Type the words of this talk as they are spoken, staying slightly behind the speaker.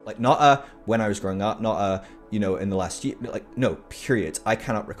Like, not a when I was growing up, not a, in the last year. Like, no, period. I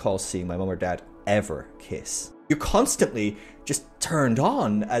cannot recall seeing my mom or dad ever kiss. You're constantly just turned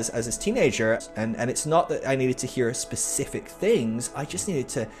on as a teenager. And it's not that I needed to hear specific things. I just needed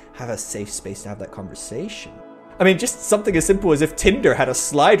to have a safe space to have that conversation. I mean, just something as simple as if Tinder had a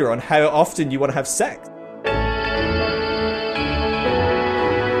slider on how often you want to have sex.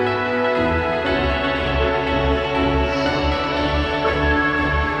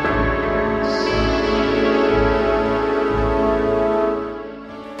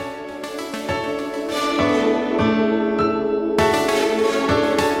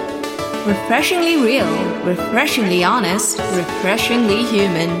 Refreshingly real, refreshingly honest, refreshingly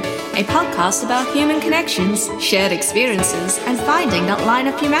human. A podcast about human connections, shared experiences, and finding that line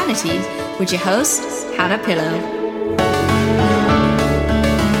of humanity. With your host, Hannah Pillow.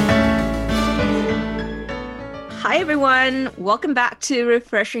 Hi everyone, welcome back to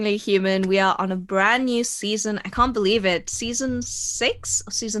Refreshingly Human. We are on a brand new season. I can't believe it. Season 6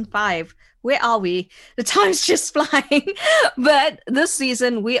 or season 5? Where are we? The time's just flying. But this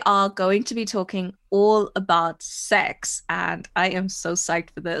season, we are going to be talking all about sex. And I am so psyched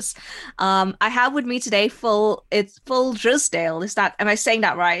for this. I have with me today full Drysdale. Am I saying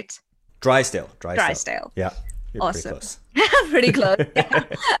that right? Drysdale. Yeah. You're awesome. Pretty close. Pretty close. Yeah.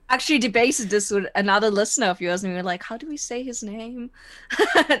 Actually debated this with another listener of yours. And we were like, how do we say his name?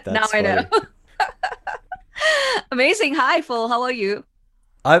 Now I know. Amazing. Hi, Full. How are you?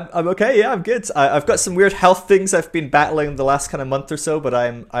 I'm okay. Yeah, I'm good. I've got some weird health things I've been battling the last kind of month or so, but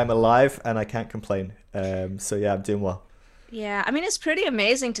I'm alive and I can't complain. So yeah, I'm doing well. Yeah, I mean, it's pretty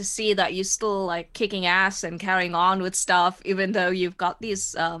amazing to see that you're still like kicking ass and carrying on with stuff, even though you've got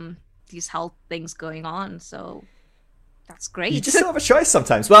these health things going on. So that's great. You just don't have a choice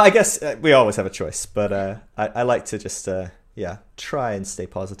sometimes. Well, I guess we always have a choice, but I like to just try and stay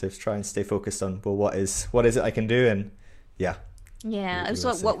positive, try and stay focused on what is it I can do, and yeah. Yeah, it's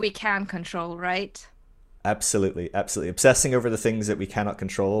what we can control, right? Absolutely. Obsessing over the things that we cannot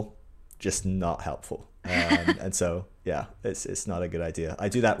control, just not helpful. And so, yeah, it's not a good idea. I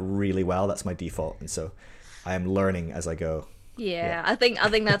do that really well. That's my default, and so I am learning as I go. Yeah. I think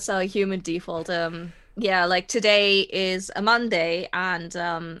that's our human default. Yeah, like today is a Monday, and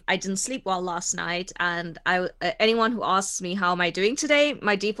I didn't sleep well last night. And anyone who asks me how am I doing today,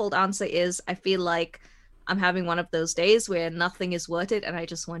 my default answer is I feel like I'm having one of those days where nothing is worth it and I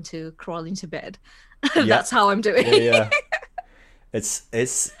just want to crawl into bed. That's how I'm doing. Yeah.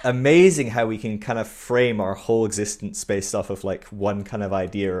 It's amazing how we can kind of frame our whole existence based off of like one kind of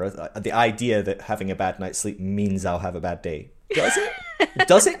idea, or the idea that having a bad night's sleep means I'll have a bad day. Does it?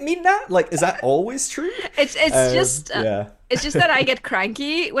 Does it mean that? Like, is that always true? It's just that I get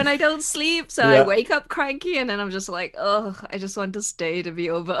cranky when I don't sleep. So I wake up cranky and then I'm just like, oh, I just want this day to be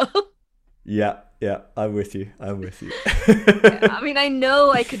over. Yeah, I'm with you. Yeah, I mean, I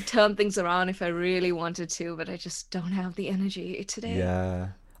know I could turn things around if I really wanted to, but I just don't have the energy today. Yeah.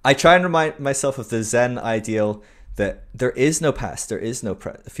 I try and remind myself of the Zen ideal that there is no past, there is no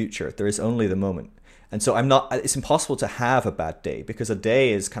future, there is only the moment. And so it's impossible to have a bad day, because a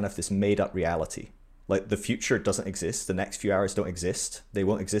day is kind of this made up reality. Like, the future doesn't exist, the next few hours don't exist, they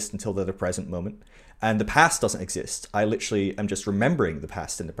won't exist until they're the present moment. And the past doesn't exist. I literally am just remembering the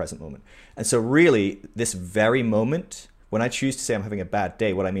past in the present moment. And so really, this very moment, when I choose to say I'm having a bad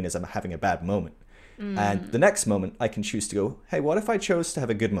day, what I mean is I'm having a bad moment. And the next moment, I can choose to go, hey, what if I chose to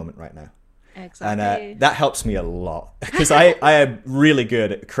have a good moment right now? Exactly. And that helps me a lot, because I am really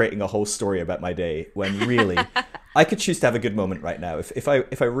good at creating a whole story about my day, when really I could choose to have a good moment right now. If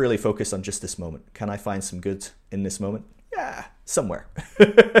I really focus on just this moment, can I find some good in this moment? Yeah, somewhere.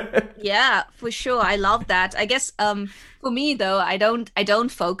 Yeah, for sure. I love that. I guess for me though, I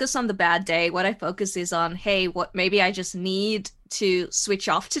don't focus on the bad day. What I focus is on, hey, maybe I just need to switch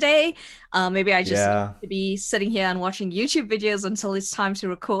off today. Maybe I just need to be sitting here and watching YouTube videos until it's time to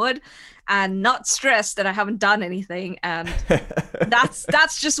record, and not stressed that I haven't done anything. And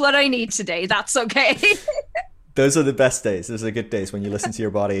that's just what I need today. That's okay. Those are the best days. Those are the good days, when you listen to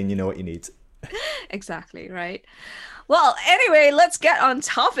your body and you know what you need. Exactly, right. Well, anyway, let's get on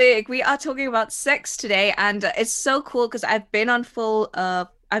topic. We are talking about sex today, and it's so cool because I've been on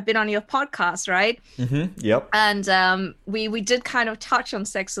your podcast, right? Mm-hmm. Yep. And we did kind of touch on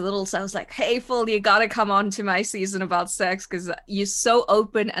sex a little, so I was like, hey, Full, you gotta come on to my season about sex because you're so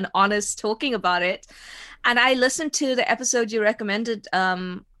open and honest talking about it. And I listened to the episode you recommended,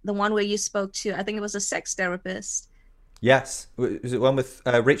 the one where you spoke to, I think it was a sex therapist. Yes. Was it one with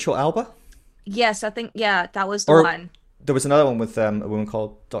Rachel Alba? Yes, I think, yeah, that was the one. There was another one with a woman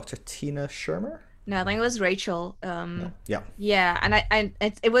called Dr. Tina Shermer. No, I think it was Rachel. No. Yeah. Yeah, and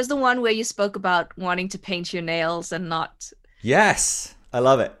it was the one where you spoke about wanting to paint your nails and not. Yes, I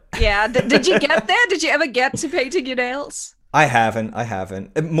love it. Yeah, did you get there? Did you ever get to painting your nails? I haven't. I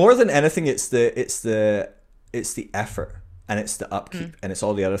haven't. More than anything, it's the effort and it's the upkeep and it's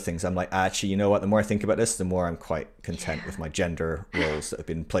all the other things. I'm like, actually, you know what? The more I think about this, the more I'm quite content with my gender roles that have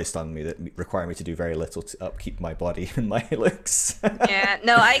been placed on me that require me to do very little to upkeep my body and my looks. Yeah,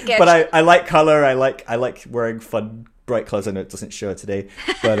 no, I get. But I like color. I like wearing fun, bright clothes. I know it doesn't show today,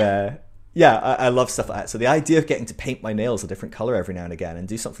 but yeah, I love stuff like that. So the idea of getting to paint my nails a different color every now and again and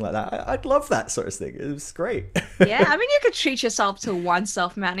do something like that, I'd love that sort of thing. It was great. Yeah, I mean, you could treat yourself to one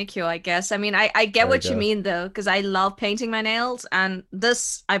self manicure, I guess. I mean, I get There we what you go. mean though, because I love painting my nails, and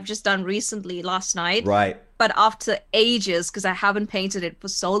this I've just done recently last night. Right. But after ages, because I haven't painted it for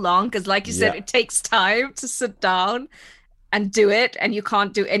so long, because like you said, Yeah. it takes time to sit down and do it, and you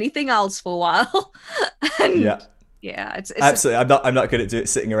can't do anything else for a while. Yeah. And yeah, it's Absolutely. I'm not good at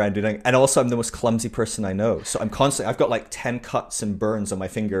sitting around doing it. And also I'm the most clumsy person I know. So I'm constantly I've got like 10 cuts and burns on my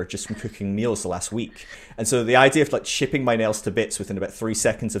finger just from cooking meals the last week. And so the idea of like chipping my nails to bits within about 3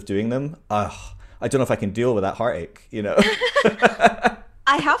 seconds of doing them, I don't know if I can deal with that heartache, you know?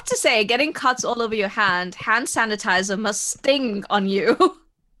 I have to say, getting cuts all over your hand sanitizer must sting on you.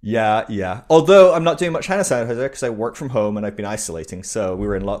 Yeah, yeah. Although I'm not doing much hand sanitizer because I work from home and I've been isolating. So we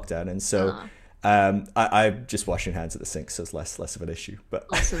were in lockdown. And so Ah, I'm just washing hands at the sink. So it's less of an issue. But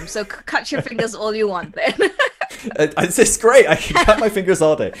awesome. So cut your fingers all you want then. it's great. I can cut my fingers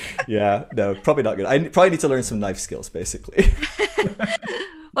all day. Yeah, no, probably not good. I probably need to learn some knife skills, basically.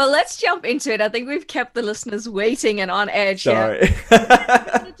 Well, let's jump into it. I think we've kept the listeners waiting and on edge here. Sorry.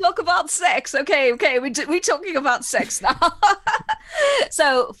 To talk about sex. Okay, we're talking about sex now.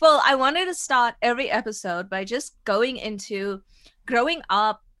 So, Phil, I wanted to start every episode by just going into growing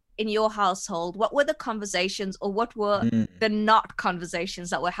up in your household. What were the conversations, or what were the not conversations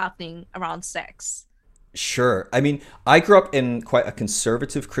that were happening around sex? Sure. I mean, I grew up in quite a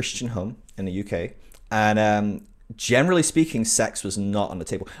conservative Christian home in the UK, and generally speaking, sex was not on the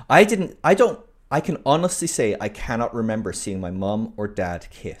table. I can honestly say I cannot remember seeing my mum or dad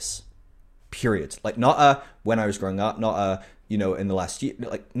kiss. Period. Like not a when I was growing up, not a in the last year.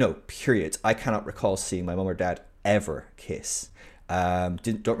 Like no, period. I cannot recall seeing my mum or dad ever kiss.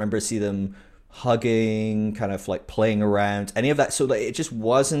 Don't remember see them hugging, kind of like playing around, any of that. So like, it just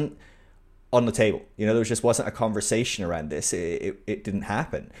wasn't on the table. There just wasn't a conversation around this. It didn't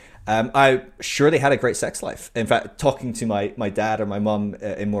happen. I sure they had a great sex life. In fact, talking to my dad or my mum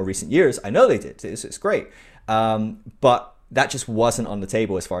in more recent years, I know they did. It's great. But that just wasn't on the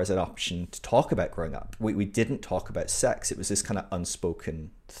table as far as an option to talk about growing up. We didn't talk about sex. It was this kind of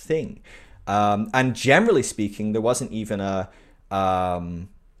unspoken thing. And generally speaking, there wasn't even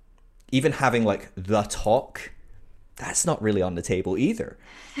even having like the talk. That's not really on the table either.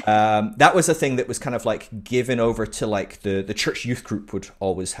 That was a thing that was kind of like given over to like the church youth group would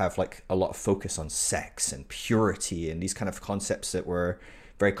always have like a lot of focus on sex and purity and these kind of concepts that were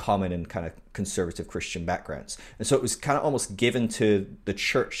very common in kind of conservative Christian backgrounds. And so it was kind of almost given to the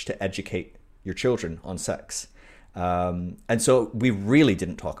church to educate your children on sex. And so we really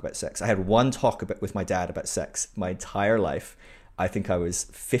didn't talk about sex. I had one talk with my dad about sex my entire life. I think I was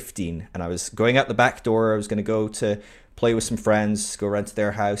 15 and I was going out the back door. I was going to go to play with some friends, go around to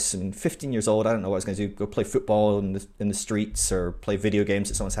their house. And 15 years old, I don't know what I was going to do. Go play football in the streets or play video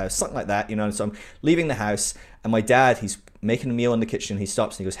games at someone's house, something like that, And so I'm leaving the house and my dad, he's making a meal in the kitchen. He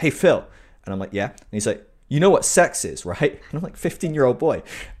stops and he goes, "Hey, Phil." And I'm like, "Yeah." And he's like, "You know what sex is, right?" And I'm like, 15-year-old boy.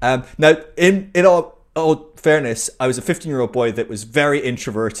 Now, in all fairness, I was a 15-year-old boy that was very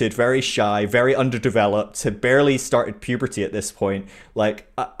introverted, very shy, very underdeveloped, had barely started puberty at this point.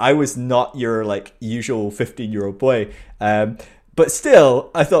 Like, I was not your, like, usual 15-year-old boy. But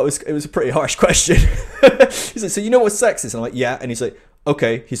still, I thought it was a pretty harsh question. He's like, "So you know what sex is?" And I'm like, "Yeah." And he's like,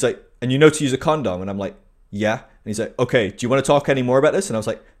 "Okay." He's like, "And you know to use a condom?" And I'm like, "Yeah." And he's like, "Okay, do you want to talk any more about this?" And I was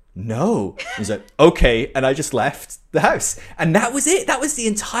like, "No." He's like, "Okay." And I just left the house. And that was it. That was the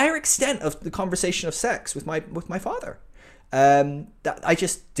entire extent of the conversation of sex with my father. That I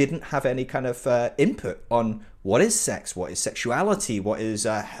just didn't have any kind of input on what is sex, what is sexuality, what is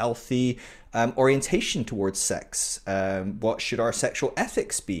a healthy orientation towards sex, what should our sexual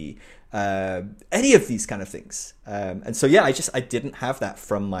ethics be, any of these kind of things. And so, yeah, I didn't have that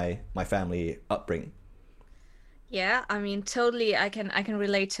from my family upbringing. Yeah, I mean, totally. I can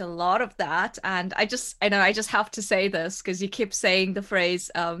relate to a lot of that, and I just have to say this because you keep saying the phrase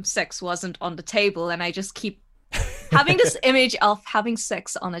 "sex wasn't on the table," and I just keep having this image of having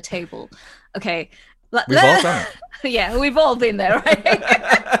sex on a table. Okay, We've all done yeah, we've all been there, right?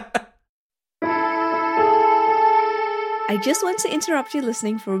 it. I just want to interrupt you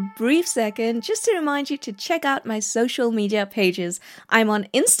listening for a brief second just to remind you to check out my social media pages. I'm on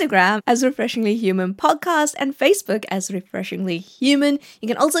Instagram as Refreshingly Human Podcast and Facebook as Refreshingly Human. You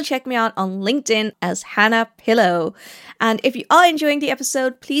can also check me out on LinkedIn as Hannah Pillow. And if you are enjoying the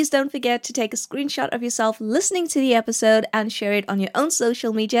episode, please don't forget to take a screenshot of yourself listening to the episode and share it on your own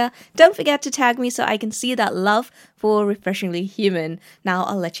social media. Don't forget to tag me so I can see that love for Refreshingly Human. Now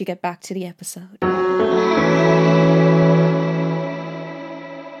I'll let you get back to the episode.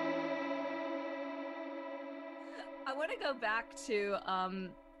 I want to go back to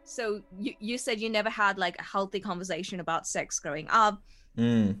so you said you never had like a healthy conversation about sex growing up.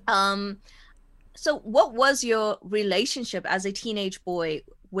 So what was your relationship as a teenage boy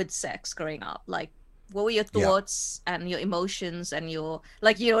with sex growing up? Like, what were your thoughts and your emotions and your,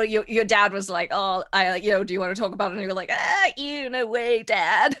 like, you know, your dad was like, oh, do you want to talk about it? And you're like, no way,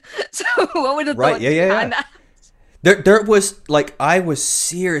 Dad. So what were the thoughts behind that? There was, like, I was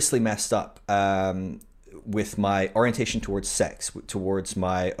seriously messed up with my orientation towards sex, towards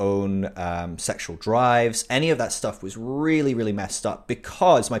my own sexual drives. Any of that stuff was really, really messed up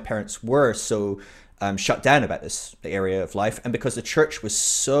because my parents were so shut down about this area of life, and because the church was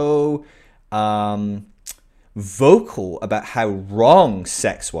so vocal about how wrong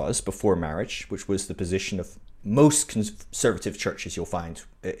sex was before marriage, which was the position of most conservative churches you'll find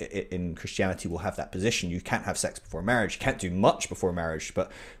in Christianity will have that position. You can't have sex before marriage. You can't do much before marriage, but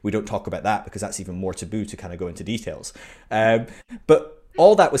we don't talk about that because that's even more taboo to kind of go into details. But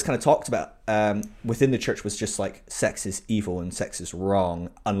all that was kind of talked about within the church was just like sex is evil and sex is wrong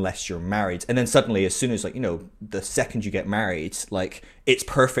unless you're married. And then suddenly, as soon as, like, you know, the second you get married, like, it's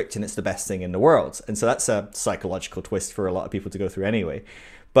perfect and it's the best thing in the world. And so that's a psychological twist for a lot of people to go through anyway.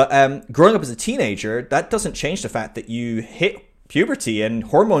 But growing up as a teenager, that doesn't change the fact that you hit puberty and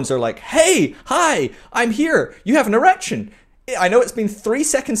hormones are like, hey, hi, I'm here. You have an erection. I know it's been 3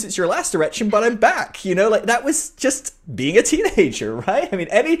 seconds since your last erection, but I'm back. You know, like, that was just being a teenager, right? I mean,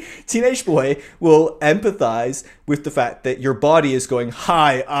 any teenage boy will empathize with the fact that your body is going,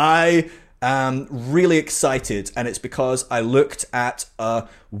 hi, I am really excited, and it's because I looked at a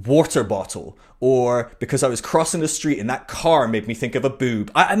water bottle, or because I was crossing the street and that car made me think of a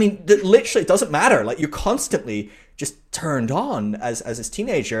boob. I mean, literally, it doesn't matter. Like, you're constantly just turned on as a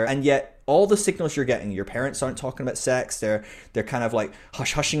teenager, and yet all the signals you're getting, your parents aren't talking about sex. They're kind of like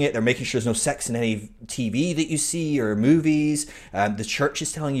hushing it. They're making sure there's no sex in any TV that you see or movies. The church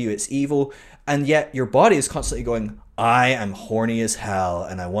is telling you it's evil, and yet your body is constantly going, I am horny as hell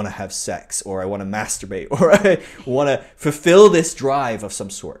and I want to have sex, or I want to masturbate, or I want to fulfill this drive of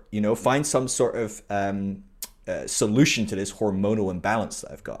some sort, you know, find some sort of solution to this hormonal imbalance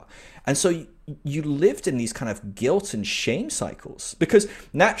that I've got. And so you lived in these kind of guilt and shame cycles, because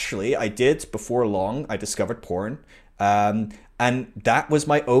naturally before long, I discovered porn. And that was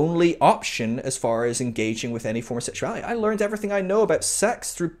my only option as far as engaging with any form of sexuality. I learned everything I know about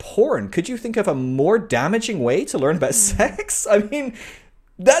sex through porn. Could you think of a more damaging way to learn about sex? I mean,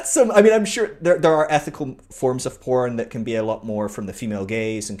 I'm sure there are ethical forms of porn that can be a lot more from the female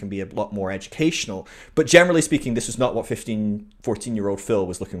gaze and can be a lot more educational. But generally speaking, this was not what 14-year-old Phil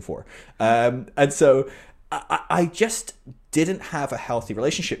was looking for. And so I just didn't have a healthy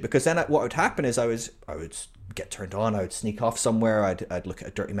relationship, because then what would happen is I would get turned on, I would sneak off somewhere, I'd look at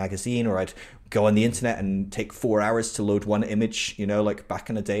a dirty magazine, or I'd go on the internet and take 4 hours to load one image, you know, like back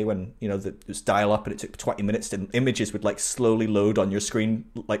in the day when, you know, it was dial up and it took 20 minutes and images would like slowly load on your screen,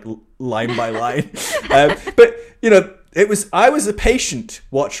 like line by line. But, you know, I was a patient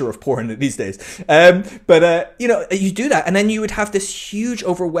watcher of porn these days. But you know, you do that, and then you would have this huge,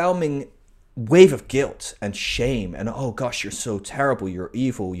 overwhelming wave of guilt and shame, and oh gosh, you're so terrible, you're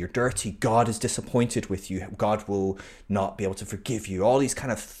evil, you're dirty, God is disappointed with you, God will not be able to forgive you, all these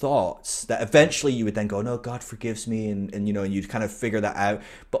kind of thoughts that eventually you would then go, no, God forgives me, and you know, and you'd kind of figure that out.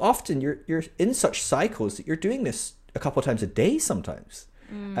 But often you're in such cycles that you're doing this a couple of times a day sometimes.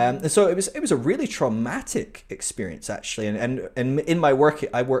 And so it was a really traumatic experience, actually. And in my work,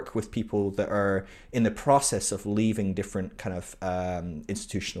 I work with people that are in the process of leaving different kind of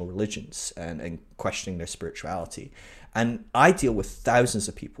institutional religions and questioning their spirituality. And I deal with thousands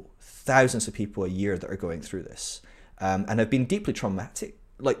of people a year that are going through this, and have been deeply traumatized.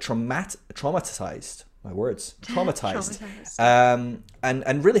 My words, traumatized.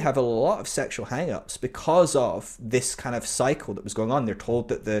 And really have a lot of sexual hang-ups because of this kind of cycle that was going on. They're told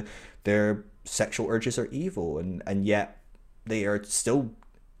that their sexual urges are evil, and yet they are still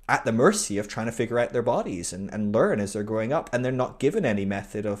at the mercy of trying to figure out their bodies and learn as they're growing up, and they're not given any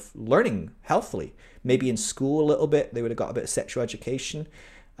method of learning healthily. Maybe in school a little bit, they would have got a bit of sexual education.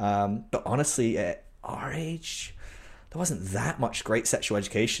 But honestly, at our age, there wasn't that much great sexual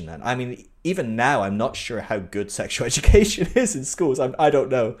education then. I mean, even now, I'm not sure how good sexual education is in schools. I don't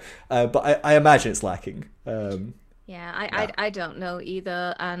know, but I imagine it's lacking. I don't know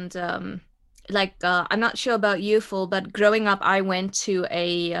either. And I'm not sure about you, Full, but growing up, I went to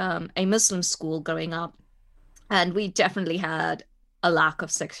a Muslim school growing up, and we definitely had a lack of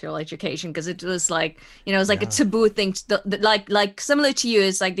sexual education because it was like, it was like a Yeah. taboo thing like similar to you.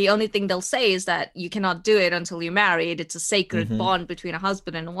 It's like the only thing they'll say is that you cannot do it until you're married. It's a sacred Hmm. bond between a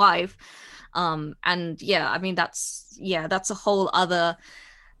husband and a wife. And yeah, I mean that's a whole other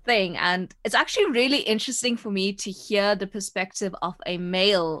thing. And it's actually really interesting for me to hear the perspective of a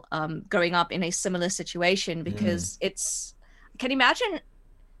male growing up in a similar situation, Mm. because I can imagine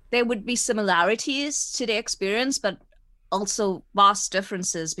there would be similarities to the experience, but also vast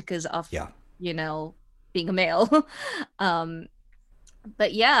differences because of, Yeah. you know, being a male. um,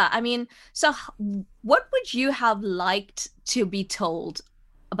 but yeah, I mean, so what would you have liked to be told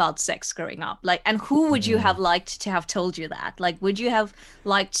about sex growing up? Like, and who would you have Mm. liked to have told you that? Like, would you have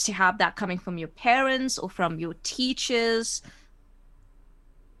liked to have that coming from your parents or from your teachers?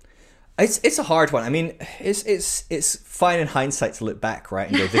 It's a hard one. I mean, it's fine in hindsight to look back, right,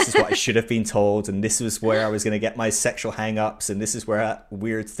 and go, this is what I should have been told, and this was where I was going to get my sexual hang-ups, and this is where that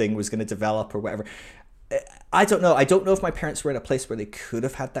weird thing was going to develop or whatever. I don't know. I don't know if my parents were in a place where they could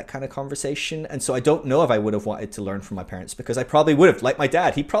have had that kind of conversation, and so I don't know if I would have wanted to learn from my parents, because I probably would have, like my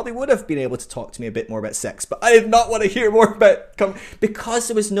dad, he probably would have been able to talk to me a bit more about sex, but I did not want to hear more about because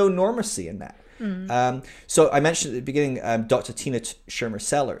there was no normacy in that. Mm. So I mentioned at the beginning, Dr. Tina Shermer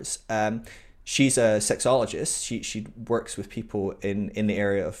Sellers. She's a sexologist. She works with people in the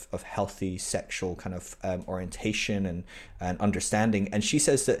area of healthy sexual kind of orientation and understanding. And she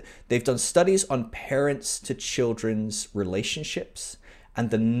says that they've done studies on parents to children's relationships, and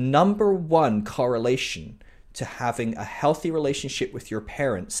the number one correlation to having a healthy relationship with your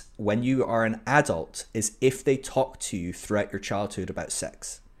parents when you are an adult is if they talk to you throughout your childhood about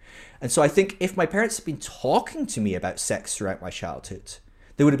sex. And so I think if my parents had been talking to me about sex throughout my childhood,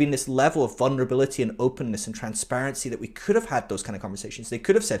 there would have been this level of vulnerability and openness and transparency that we could have had those kind of conversations. They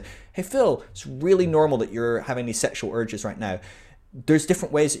could have said, hey, Phil, it's really normal that you're having these sexual urges right now. There's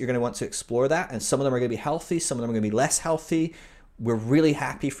different ways that you're going to want to explore that. And some of them are going to be healthy. Some of them are going to be less healthy. We're really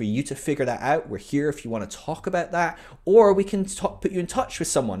happy for you to figure that out. We're here if you want to talk about that, or we can put you in touch with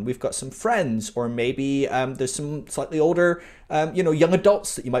someone. We've got some friends, or maybe there's some slightly older, young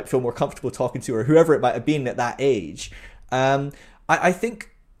adults that you might feel more comfortable talking to, or whoever it might have been at that age. I think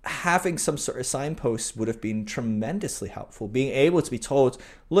having some sort of signposts would have been tremendously helpful. Being able to be told,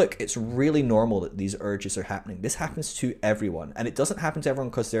 look, it's really normal that these urges are happening. This happens to everyone, and it doesn't happen to everyone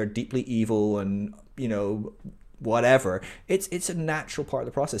because they're deeply evil and whatever. It's a natural part of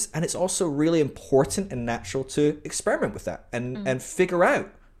the process, and it's also really important and natural to experiment with that and figure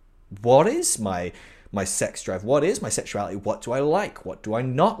out what is my sex drive, what is my sexuality, what do I like, what do I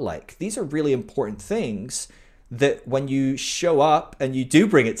not like. These are really important things that when you show up and you do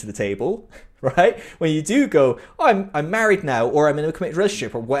bring it to the table, right, when you do go, oh, I'm married now, or I'm in a committed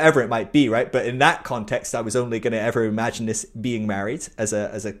relationship, or whatever it might be, right, but in that context I was only going to ever imagine this being married as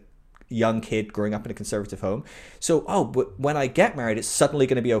a young kid growing up in a conservative home. So, but when I get married, it's suddenly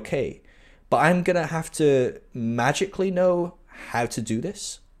going to be okay. But I'm going to have to magically know how to do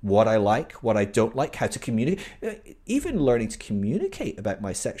this, what I like, what I don't like, how to communicate. Even learning to communicate about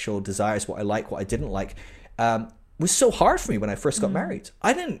my sexual desires, what I like, what I didn't like, was so hard for me when I first got married.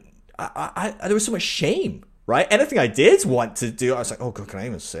 There was so much shame. Right? Anything I did want to do, I was like, oh God, can I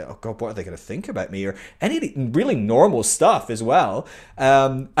even say it? Oh God, what are they going to think about me? Or any really normal stuff as well.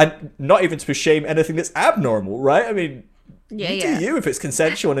 And not even to shame anything that's abnormal, right? I mean, you do you if it's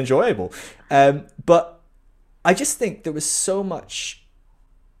consensual and enjoyable. But I just think there was so much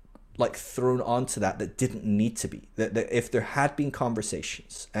like thrown onto that didn't need to be. That if there had been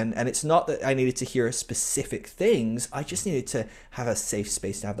conversations, and it's not that I needed to hear specific things, I just needed to have a safe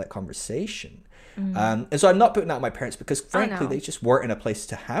space to have that conversation. And so I'm not putting that on my parents because frankly they just weren't in a place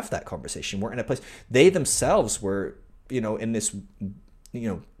to have that conversation, weren't in a place. They themselves were, in this,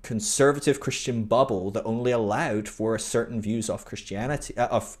 conservative Christian bubble that only allowed for certain views of Christianity,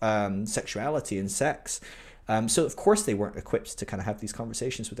 of sexuality and sex. So of course they weren't equipped to kind of have these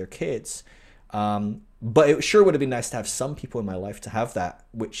conversations with their kids. But it sure would have been nice to have some people in my life to have that,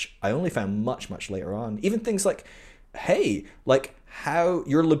 which I only found much, much later on. Even things like, hey, like, how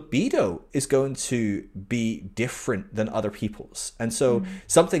your libido is going to be different than other people's. And so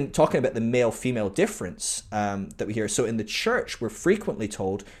something talking about the male-female difference that we hear. So in the church, we're frequently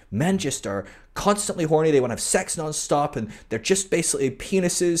told men just are constantly horny. They want to have sex nonstop, and they're just basically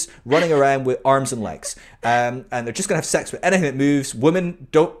penises running around with arms and legs. And they're just going to have sex with anything that moves. Women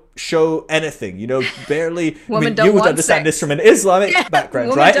don't show anything, barely. Women you would understand this from an Islamic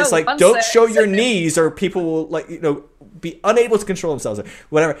background, right? It's like, don't show your knees, or people will be unable to control themselves or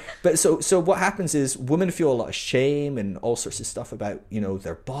whatever. But so what happens is women feel a lot of shame and all sorts of stuff about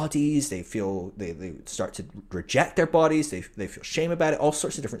their bodies. They feel they start to reject their bodies. They feel shame about it, all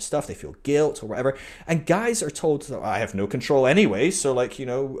sorts of different stuff. They feel guilt or whatever. And guys are told that I have no control anyway, so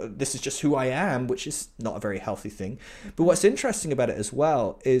this is just who I am, which is not a very healthy thing. But what's interesting about it as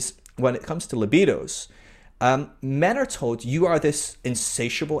well is when it comes to libidos, men are told you are this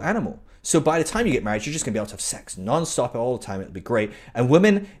insatiable animal. So by the time you get married, you're just going to be able to have sex nonstop all the time. It'll be great. And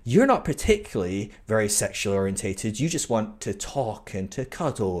women, you're not particularly very sexually orientated. You just want to talk and to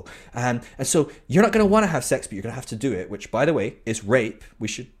cuddle. And so you're not going to want to have sex, but you're going to have to do it, which, by the way, is rape. We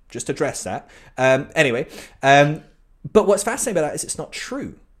should just address that. But what's fascinating about that is it's not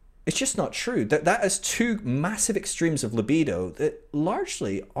true. It's just not true. That is two massive extremes of libido that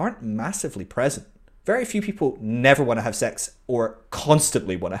largely aren't massively present. Very few people never want to have sex or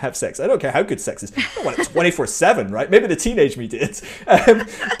constantly want to have sex. I don't care how good sex is. I don't want it 24/7, right? Maybe the teenage me did.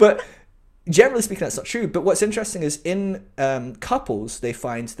 But generally speaking, that's not true. But what's interesting is in couples, they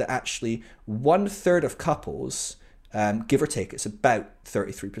find that actually 1/3 of couples, give or take, it's about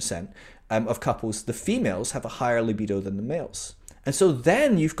 33% of couples, the females have a higher libido than the males. And so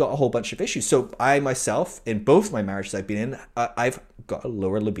then you've got a whole bunch of issues. So I myself, in both my marriages I've been in, I've got a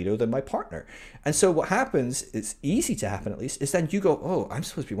lower libido than my partner. And so what happens, it's easy to happen at least, is then you go, oh, I'm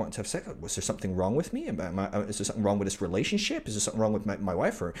supposed to be wanting to have sex. Was there something wrong with me? Is there something wrong with this relationship? Is there something wrong with my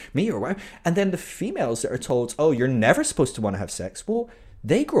wife or me or what? And then the females that are told, oh, you're never supposed to want to have sex. Well,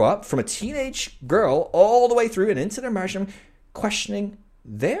 they grow up from a teenage girl all the way through and into their marriage questioning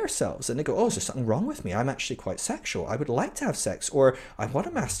their selves, and they go, oh, is there something wrong with me? I'm actually quite sexual. I would like to have sex, or I want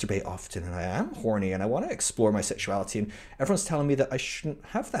to masturbate often, and I am horny, and I want to explore my sexuality, and everyone's telling me that I shouldn't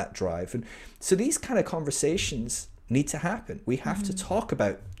have that drive. And so these kind of conversations need to happen. We have to talk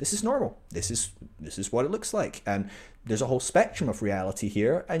about, this is normal, this is what it looks like, and there's a whole spectrum of reality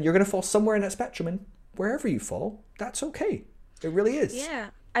here, and you're going to fall somewhere in that spectrum, and wherever you fall, that's okay. It really is.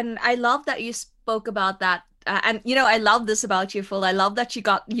 Yeah, and I love that you spoke about that. And I love this about you, Phil. I love that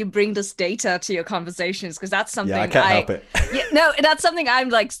you bring this data to your conversations, because that's something I can't help it. That's something I'm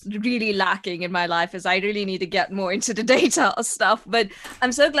like really lacking in my life, is I really need to get more into the data stuff. But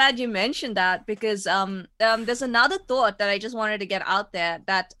I'm so glad you mentioned that, because there's another thought that I just wanted to get out there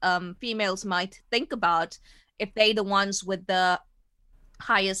that females might think about if they're the ones with the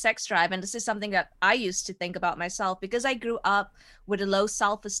higher sex drive. And this is something that I used to think about myself, because I grew up with a low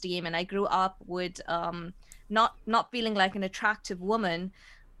self-esteem, and I grew up with not feeling like an attractive woman.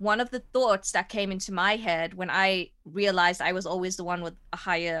 One of the thoughts that came into my head when I realized I was always the one with a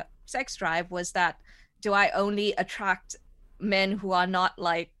higher sex drive was that, do I only attract men who are not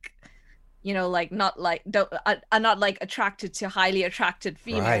like, are not like attracted to highly attracted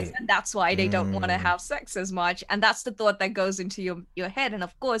females, right? And that's why they don't want to have sex as much. And that's the thought that goes into your head. And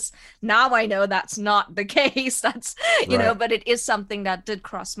of course, now I know that's not the case. That's right. But it is something that did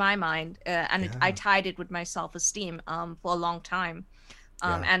cross my mind, I tied it with my self-esteem for a long time.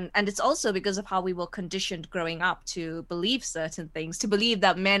 And it's also because of how we were conditioned growing up to believe certain things, to believe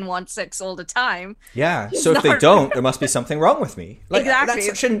that men want sex all the time. Yeah. So if they don't, there must be something wrong with me. Like, exactly.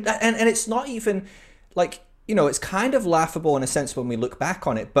 That's such and it's not even like, it's kind of laughable in a sense when we look back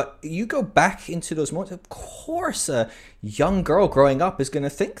on it, but you go back into those moments, of course a young girl growing up is going to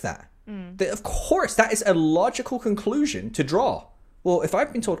think that. Of course, that is a logical conclusion to draw. Well, if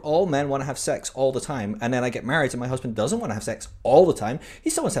I've been told all men want to have sex all the time, and then I get married and my husband doesn't want to have sex all the time,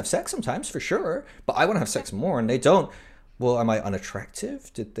 he still wants to have sex sometimes, for sure, but I want to have sex more and they don't. Well, am I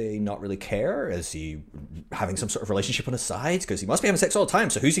unattractive? Did they not really care? Is he having some sort of relationship on the side? Because he must be having sex all the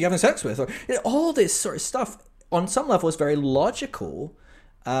time, so who's he having sex with? Or all this sort of stuff, on some level, is very logical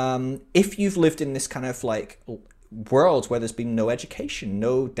if you've lived in this kind of like world where there's been no education,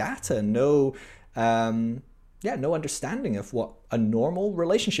 no data, no understanding of what a normal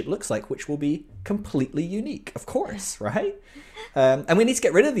relationship looks like, which will be completely unique, of course, right? And we need to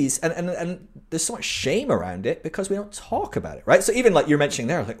get rid of these, and there's so much shame around it because we don't talk about it, right? So even like you're mentioning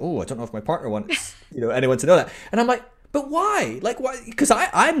there, like, oh, I don't know if my partner wants anyone to know that, and I'm like, But why? Like, why? Because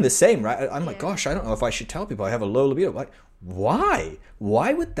I'm the same, right? I'm like, Yeah. gosh, I don't know if I should tell people I have a low libido. Like, why?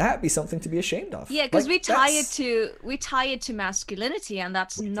 Why would that be something to be ashamed of? Yeah, because Like, we tie it to masculinity, and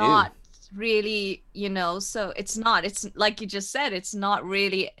that's we do. not really, so it's like you just said, it's not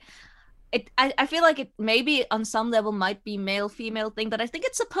really I feel like it maybe on some level might be male female thing, but I think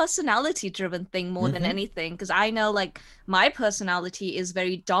it's a personality driven thing more than Hmm. anything. Because I know like my personality is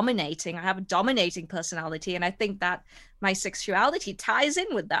very dominating. I have a dominating personality, and I think that my sexuality ties in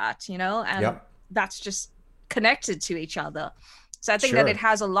with that, and Yep. that's just connected to each other. So I think that it Sure.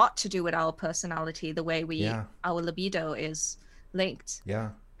 has a lot to do with our personality, the way Yeah. our libido is linked. Yeah.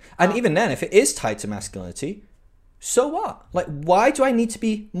 And Um, even then, if it is tied to masculinity, so what? Like, why do I need to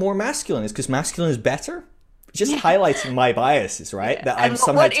be more masculine? Is because masculine is better? Just yeah, highlighting my biases, right? yeah. That And I'm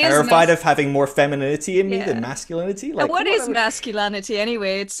somehow what is terrified of having more femininity in me than yeah. masculinity. And Like, what what? is masculinity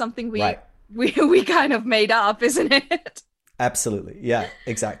anyway? It's something we Right. we kind of made up, isn't it? Absolutely. Yeah,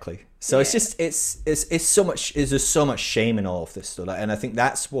 exactly. So it's Yeah. just it's so much is there's so much shame in all of this stuff. And I think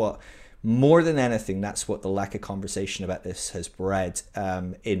that's what more than anything, that's what the lack of conversation about this has bred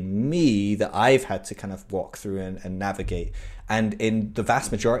in me that I've had to kind of walk through and navigate. And in the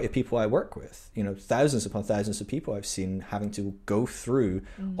vast majority of people I work with, thousands upon thousands of people I've seen having to go through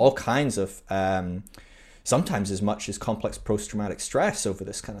Mm. all kinds of sometimes as much as complex post-traumatic stress over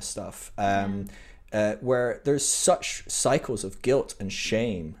this kind of stuff, Yeah. where there's such cycles of guilt and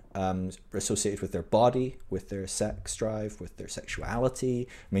shame associated with their body, with their sex drive, with their sexuality.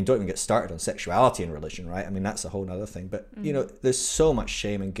 I mean, don't even get started on sexuality and religion, right? I mean, that's a whole other thing. But, there's so much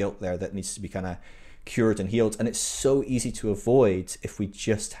shame and guilt there that needs to be kind of cured and healed. And it's so easy to avoid if we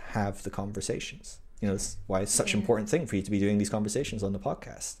just have the conversations. That's why it's such an Yeah. important thing for you to be doing these conversations on the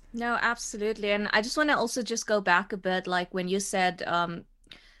podcast. No, absolutely. And I just want to also just go back a bit, like when you said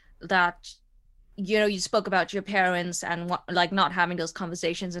that you spoke about your parents and what, like not having those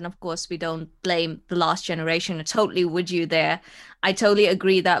conversations, and of course we don't blame the last generation. I totally with you there. I totally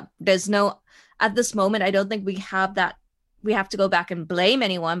agree that there's no at this moment I don't think we have to go back and blame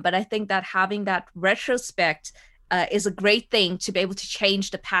anyone, but I think that having that retrospect is a great thing to be able to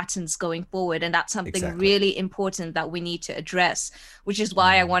change the patterns going forward. And that's something Exactly. really important that we need to address, which is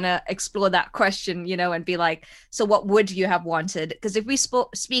why I Mm. want to explore that question, and be like, so what would you have wanted? Because if we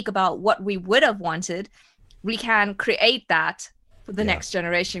speak about what we would have wanted, we can create that for the Yeah. next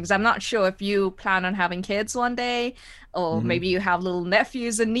generation. Because I'm not sure if you plan on having kids one day, or Hmm. maybe you have little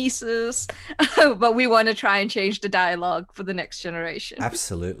nephews and nieces, but we want to try and change the dialogue for the next generation.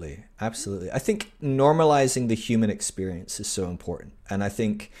 Absolutely. Absolutely. I think normalizing the human experience is so important. And I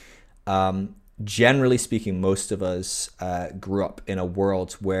think, generally speaking, most of us grew up in a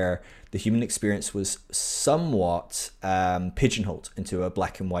world where the human experience was somewhat pigeonholed into a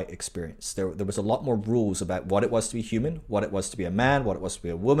black and white experience. There was a lot more rules about what it was to be human, what it was to be a man, what it was to be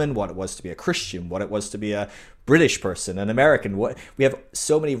a woman, what it was to be a Christian, what it was to be a British person, an American. What we have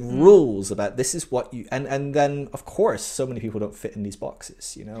so many rules about this is what you and then of course so many people don't fit in these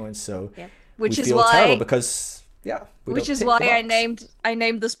boxes, and so Yeah. we Which is feel terrible why because we which don't is tick why the box. I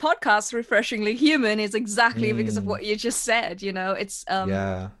named this podcast Refreshingly Human, is exactly because of Mm, what you just said. It's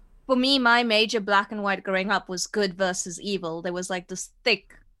yeah, for me, my major black and white growing up was good versus evil. There was like this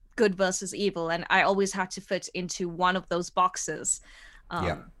thick good versus evil, and I always had to fit into one of those boxes.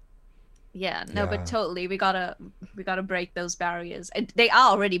 yeah, Um, yeah, no, but yeah, totally, we gotta break those barriers, and they are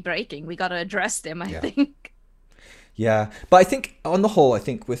already breaking. We gotta address them, I yeah. think. Yeah, but I think on the whole, I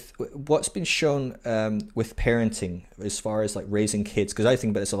think with what's been shown with parenting, as far as like raising kids, because I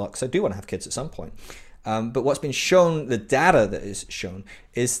think about this a lot, because I do want to have kids at some point. But what's been shown, the data that is shown,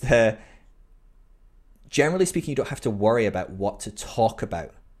 is that generally speaking, you don't have to worry about what to talk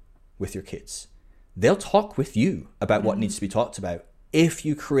about with your kids. They'll talk with you about what needs to be talked about if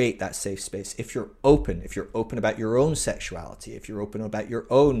you create that safe space. If you're open about your own sexuality, if you're open about your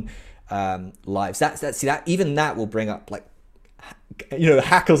own lives, that even that will bring up like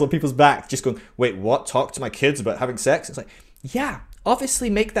hackles on people's back, just going, wait, what? Talk to my kids about having sex? It's like, yeah, obviously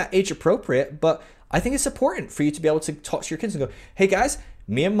make that age appropriate, but I think it's important for you to be able to talk to your kids and go, hey guys,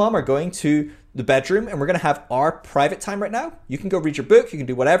 me and mom are going to the bedroom and we're going to have our private time right now. You can go read your book, you can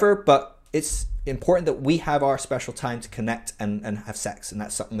do whatever, but it's important that we have our special time to connect and have sex. And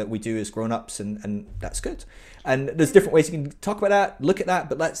that's something that we do as grown-ups, and that's good. And there's different ways you can talk about that, look at that,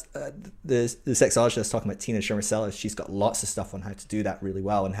 but let's the sexologist I was talking about, Tina Shermer, she's got lots of stuff on how to do that really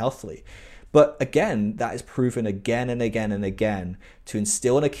well and healthily. But again, that is proven again and again and again to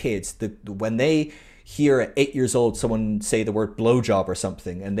instill in a kid that when they hear at 8 years old someone say the word blowjob or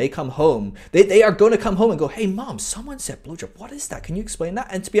something, and they come home, they are going to come home and go, hey mom, someone said blowjob, what is that, can you explain that?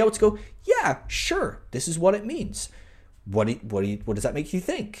 And to be able to go, yeah, sure, this is what it means. what does that make you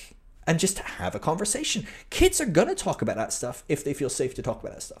think? And just to have a conversation. Kids are gonna talk about that stuff if they feel safe to talk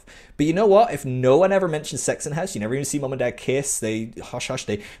about that stuff. But you know what? If no one ever mentions sex in the house, you never even see mom and dad kiss. They hush hush.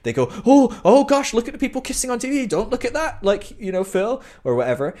 They go, oh gosh, look at the people kissing on TV. Don't look at that. Like, you know, Phil or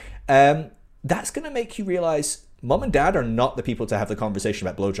whatever. That's gonna make you realize mom and dad are not the people to have the conversation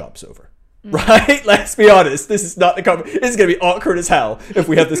about blowjobs over. Right? Let's be honest. This is not the this is going to be awkward as hell if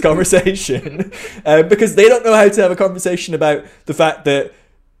we have this conversation, because they don't know how to have a conversation about the fact that,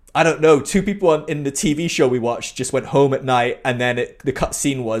 I don't know, two people in the TV show we watched just went home at night, and then the cut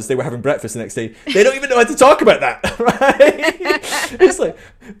scene was they were having breakfast the next day. They don't even know how to talk about that, right? It's like,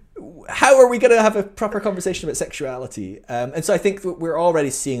 how are we going to have a proper conversation about sexuality? And so I think that we're already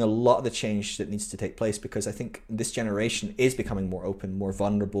seeing a lot of the change that needs to take place, because I think this generation is becoming more open, more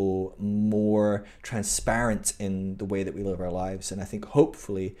vulnerable, more transparent in the way that we live our lives. And I think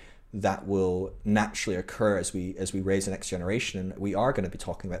hopefully that will naturally occur as we raise the next generation, and we are going to be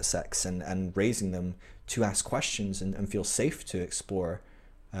talking about sex and raising them to ask questions and feel safe to explore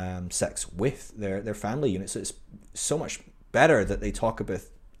sex with their family units. So it's so much better that they talk about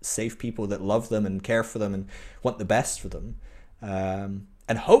safe people that love them and care for them and want the best for them,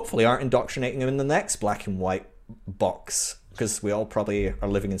 and hopefully aren't indoctrinating them in the next black and white box, because we all probably are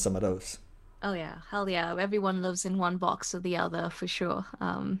living in some of those. Oh yeah, hell yeah. Everyone lives in one box or the other for sure.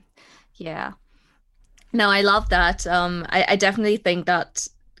 Yeah. No, I love that. I definitely think that,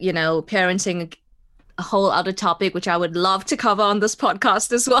 you know, parenting, a whole other topic, which I would love to cover on this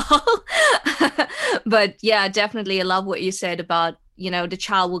podcast as well. But yeah, definitely I love what you said about, you know, the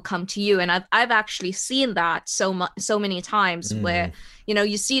child will come to you. And I've actually seen that so many times where, you know,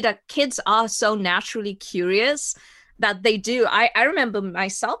 you see that kids are so naturally curious that they do. I remember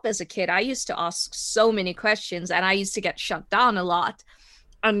myself as a kid, I used to ask so many questions and I used to get shut down a lot.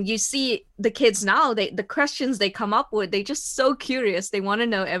 And you see the kids now, the questions they come up with, they're just so curious. They want to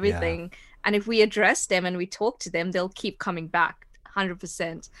know everything. Yeah. And if we address them and we talk to them, they'll keep coming back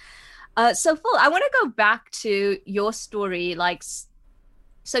 100%. So Phil, I want to go back to your story. Like,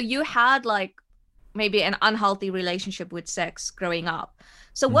 so you had like maybe an unhealthy relationship with sex growing up.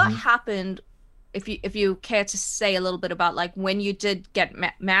 So what happened, if you care to say a little bit about like when you did get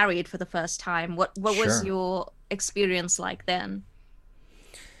married for the first time, what was your experience like then?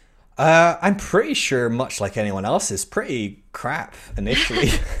 I'm pretty sure, much like anyone else's, pretty crap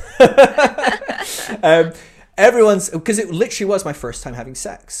initially. Everyone's, because it literally was my first time having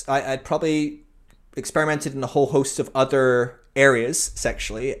sex. I'd probably experimented in a whole host of other areas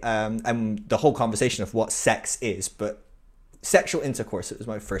sexually, and the whole conversation of what sex is, but sexual intercourse, it was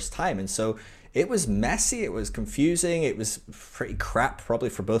my first time. And so it was messy, it was confusing, it was pretty crap probably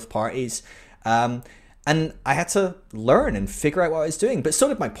for both parties. And I had to learn and figure out what I was doing. But so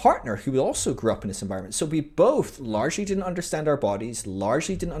did my partner, who also grew up in this environment. So we both largely didn't understand our bodies,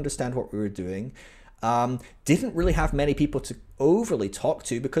 largely didn't understand what we were doing, didn't really have many people to overly talk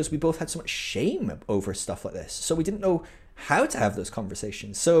to, because we both had so much shame over stuff like this. So we didn't know how to have those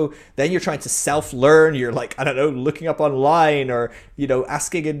conversations. So then you're trying to self-learn. You're like, I don't know, looking up online, or, you know,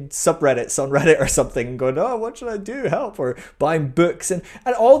 asking in subreddits on Reddit or something, going, oh, what should I do? Help. Or buying books. And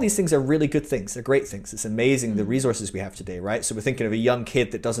all these things are really good things. They're great things. It's amazing the resources we have today, right? So we're thinking of a young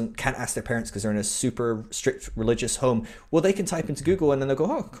kid that can't ask their parents because they're in a super strict religious home. Well, they can type into Google and then they'll go,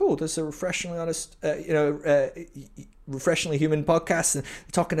 oh, cool, there's a refreshingly honest, refreshingly human podcast and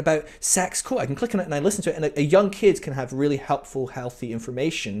talking about sex. Cool, I can click on it and I listen to it, and a young kid can have really helpful, healthy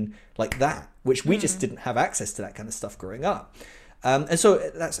information like that, which we just didn't have access to that kind of stuff growing up. And so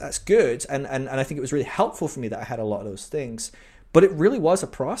that's good, and I think it was really helpful for me that I had a lot of those things. But it really was a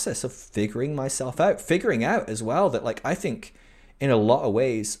process of figuring myself out, figuring out as well that, like, I think in a lot of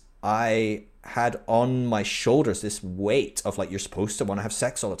ways I had on my shoulders this weight of, like, you're supposed to want to have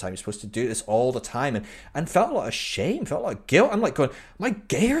sex all the time, you're supposed to do this all the time, and felt a lot of shame, felt a lot of guilt. I'm like going, am I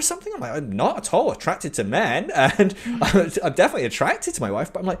gay or something? I'm like, I'm not at all attracted to men, and I'm definitely attracted to my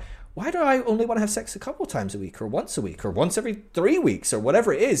wife, but I'm like, why do I only want to have sex a couple times a week, or once a week, or once every 3 weeks, or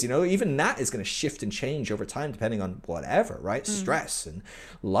whatever it is? You know, even that is going to shift and change over time depending on whatever, right? Stress and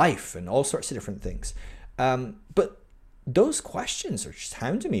life and all sorts of different things. But those questions are just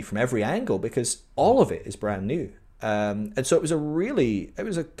hounding me from every angle, because all of it is brand new. And so it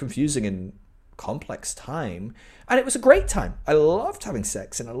was a confusing and complex time, and it was a great time. I loved having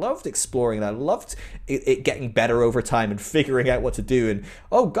sex, and I loved exploring, and I loved it getting better over time and figuring out what to do. And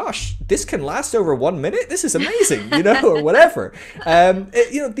oh gosh, this can last over 1 minute. This is amazing, you know, or whatever.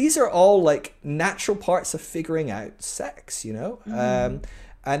 These are all like natural parts of figuring out sex, you know.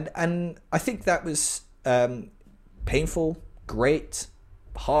 And I think that was painful, great,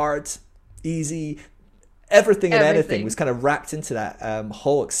 hard, easy. everything and anything Everything. was kind of wrapped into that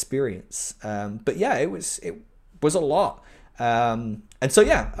whole experience. But yeah, it was a lot. And so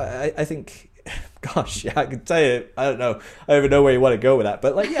yeah, I think, gosh, yeah, I can tell you, I don't know, I don't even know where you want to go with that.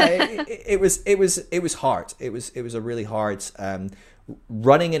 But like, yeah, it was hard. It was a really hard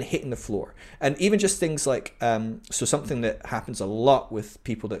running and hitting the floor. And even just things like, so something that happens a lot with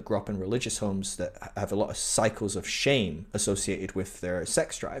people that grow up in religious homes that have a lot of cycles of shame associated with their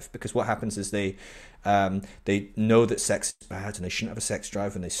sex drive, because what happens is they know that sex is bad and they shouldn't have a sex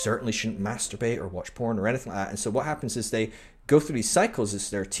drive, and they certainly shouldn't masturbate or watch porn or anything like that. And so what happens is they go through these cycles as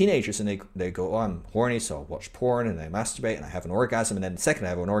they're teenagers, and they go, oh, I'm horny, so I'll watch porn and I masturbate and I have an orgasm, and then the second I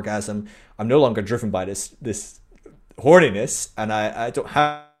have an orgasm, I'm no longer driven by this horniness, and I don't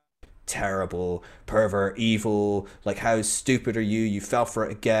have terrible pervert evil, like, how stupid are you fell for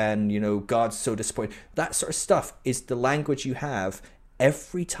it again, God's so disappointed. That sort of stuff is the language you have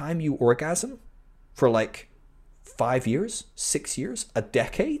every time you orgasm for like 5 years, 6 years, a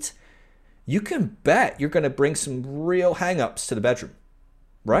decade. You can bet you're going to bring some real hang-ups to the bedroom,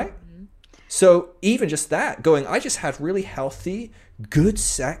 right? Mm-hmm. So even just that, going, I just had really healthy, good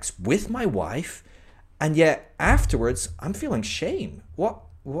sex with my wife, and yet afterwards I'm feeling shame. What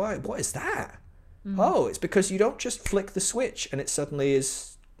is that? Mm-hmm. Oh, it's because you don't just flick the switch and it suddenly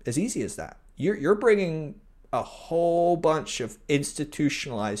is as easy as that. You're bringing a whole bunch of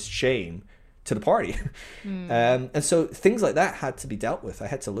institutionalized shame to the party. And so things like that had to be dealt with. I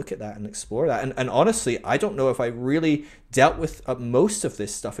had to look at that and explore that. And honestly, I don't know if I really dealt with most of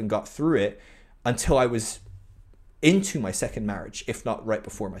this stuff and got through it until I was into my second marriage, if not right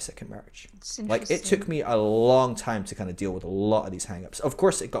before my second marriage. Like, it took me a long time to kind of deal with a lot of these hang-ups. Of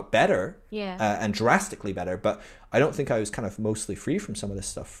course, it got better, and drastically better, but I don't think I was kind of mostly free from some of this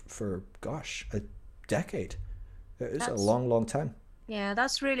stuff for, gosh, a decade. It's a long, long time. Yeah,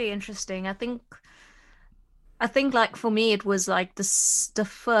 that's really interesting. I think like for me, it was like the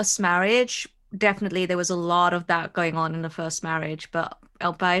first marriage. Definitely, there was a lot of that going on in the first marriage, but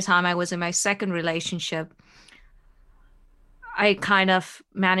by the time I was in my second relationship, I kind of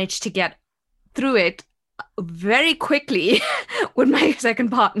managed to get through it very quickly with my second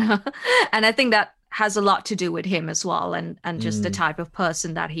partner. And I think that has a lot to do with him as well, and just the type of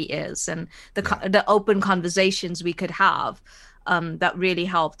person that he is, and the open conversations we could have, that really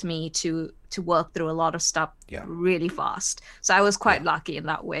helped me to work through a lot of stuff really fast. So I was quite lucky in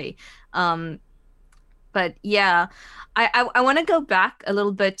that way. But yeah, I want to go back a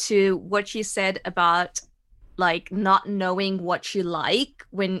little bit to what you said about like not knowing what you like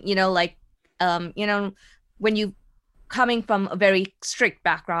when, when you coming from a very strict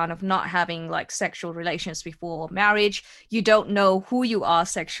background of not having like sexual relations before marriage, you don't know who you are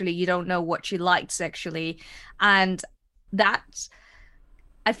sexually, you don't know what you like sexually. And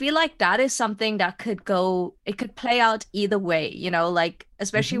I feel like that is something that it could play out either way, like,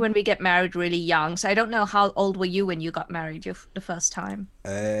 especially when we get married really young. So I don't know, how old were you when you got married the first time?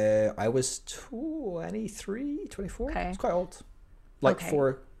 I was 23, 24. Okay. It's quite old. Like,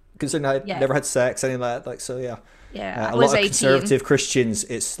 considering I never had sex, anything like that. Like, so yeah. Yeah. A lot of 18. Conservative Christians,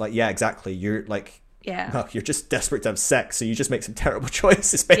 it's like, yeah, exactly. You're like, no, you're just desperate to have sex, so you just make some terrible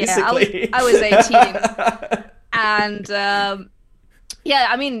choices, basically. Yeah, I was 18. And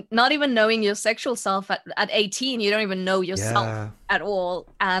I mean, not even knowing your sexual self at 18, you don't even know yourself at all.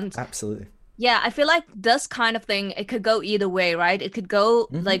 And absolutely. Yeah, I feel like this kind of thing, it could go either way, right? It could go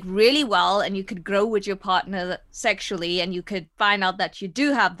like really well, and you could grow with your partner sexually, and you could find out that you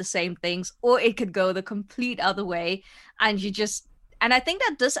do have the same things, or it could go the complete other way. And I think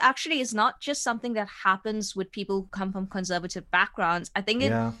that this actually is not just something that happens with people who come from conservative backgrounds. I think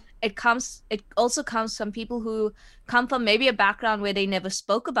it also comes from people who come from maybe a background where they never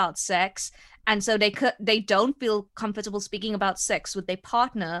spoke about sex, and so they don't feel comfortable speaking about sex with their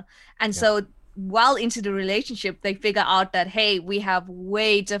partner, and so while into the relationship they figure out that, hey, we have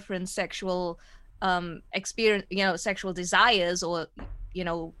way different sexual experience, sexual desires, or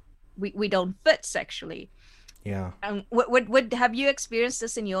we don't fit sexually. What have you experienced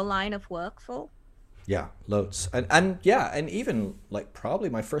this in your line of work, Phil? Yeah, loads. And even like probably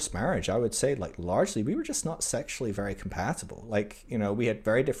my first marriage, I would say, like, largely we were just not sexually very compatible. Like, we had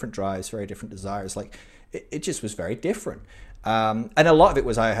very different drives, very different desires. Like, it just was very different. And a lot of it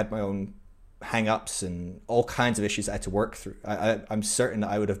was I had my own hang-ups and all kinds of issues I had to work through. I'm certain that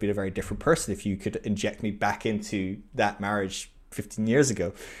I would have been a very different person if you could inject me back into that marriage 15 years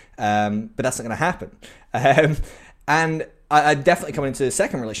ago. But that's not going to happen. And I definitely coming into the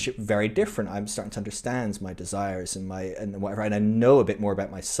second relationship very different. I'm starting to understand my desires and whatever, and I know a bit more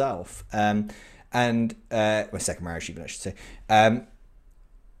about myself. And my second marriage, even, I should say.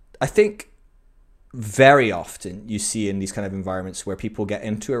 I think very often you see in these kind of environments where people get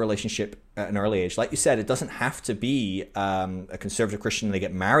into a relationship at an early age. Like you said, it doesn't have to be a conservative Christian and they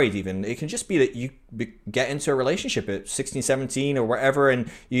get married even. It can just be that you get into a relationship at 16, 17 or wherever,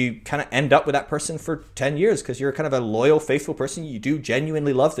 and you kind of end up with that person for 10 years because you're kind of a loyal, faithful person. You do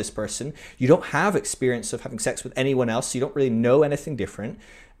genuinely love this person. You don't have experience of having sex with anyone else, so you don't really know anything different.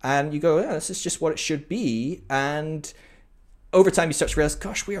 And you go, yeah, this is just what it should be. And over time, you start to realize,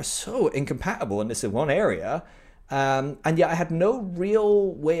 gosh, we are so incompatible in this one area. And yet I had no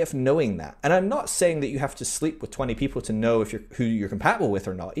real way of knowing that. And I'm not saying that you have to sleep with 20 people to know if who you're compatible with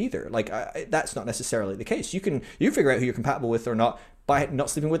or not either. Like, that's not necessarily the case. You can figure out who you're compatible with or not by not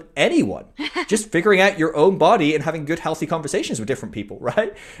sleeping with anyone. Just figuring out your own body and having good, healthy conversations with different people,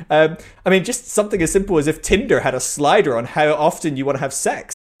 right? I mean, just something as simple as if Tinder had a slider on how often you want to have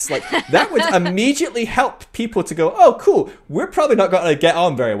sex. Like, that would immediately help people to go, oh, cool, we're probably not going to get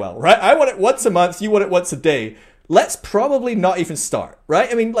on very well, right? I want it once a month, you want it once a day. Let's probably not even start,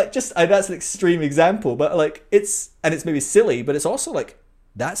 right? I mean, like, just that's an extreme example, but like, it's maybe silly, but it's also like,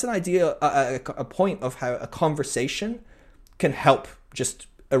 that's an idea, a point of how a conversation can help just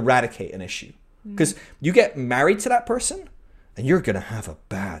eradicate an issue. Because you get married to that person and you're going to have a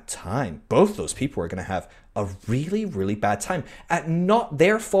bad time. Both those people are going to have a really, really bad time at not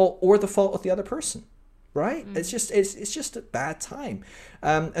their fault or the fault of the other person, right? It's just a bad time.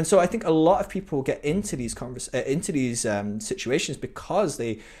 And so I think a lot of people get into these situations because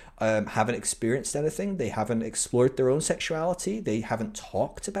they haven't experienced anything. They haven't explored their own sexuality. They haven't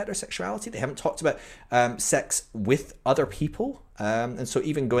talked about their sexuality. They haven't talked about sex with other people. And so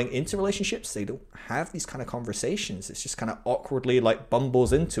even going into relationships, they don't have these kind of conversations. It's just kind of awkwardly like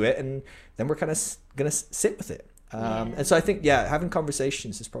bumbles into it, and then we're kind of going to sit with it. And so I think, having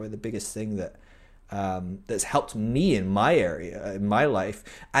conversations is probably the biggest thing that that's helped me in my area, in my life,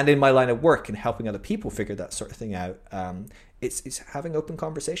 and in my line of work, and helping other people figure that sort of thing out. It's having open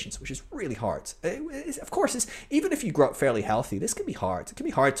conversations, which is really hard. Of course, even if you grow up fairly healthy, this can be hard. It can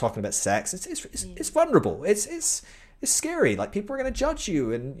be hard talking about sex. It's vulnerable. It's scary. Like, people are going to judge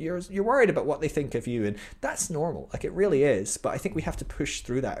you, and you're worried about what they think of you, and that's normal. Like, it really is. But I think we have to push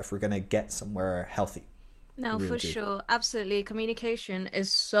through that if we're going to get somewhere healthy. No, really for sure. Absolutely. Communication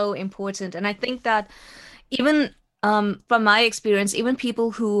is so important. And I think that even from my experience, even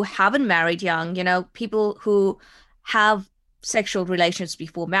people who haven't married young, people who have sexual relations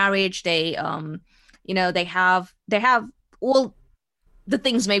before marriage, they have all the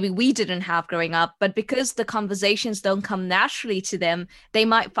things maybe we didn't have growing up, but because the conversations don't come naturally to them, they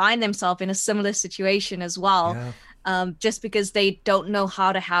might find themselves in a similar situation as well. Just because they don't know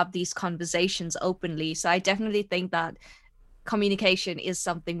how to have these conversations openly. So I definitely think that communication is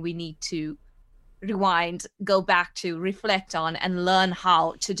something we need to rewind, go back to, reflect on, and learn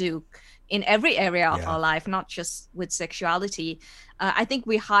how to do in every area of our life, not just with sexuality. I think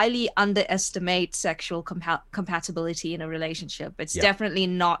we highly underestimate sexual compatibility in a relationship. It's definitely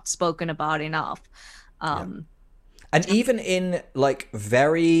not spoken about enough. And even in like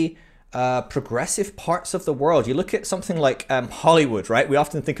very progressive parts of the world, you look at something like Hollywood, right? We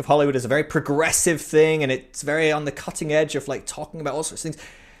often think of Hollywood as a very progressive thing, and it's very on the cutting edge of like talking about all sorts of things.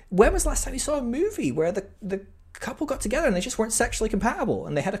 When was the last time you saw a movie where the couple got together and they just weren't sexually compatible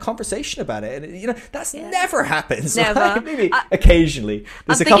and they had a conversation about it? And that's never happens. Never. Right? Maybe occasionally.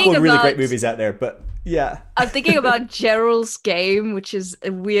 There's a couple of really great movies out there, but I'm thinking about Gerald's Game, which is a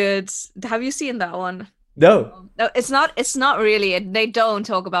weird. Have you seen that one? No, it's not really. They don't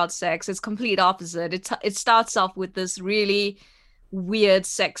talk about sex. It's complete opposite. It starts off with this really weird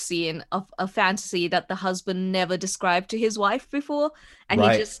sex scene of a fantasy that the husband never described to his wife before, and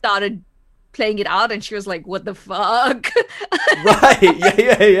he just started playing it out, and she was like, what the fuck? Right.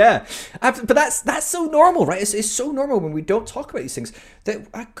 Yeah. But that's so normal, right? It's so normal when we don't talk about these things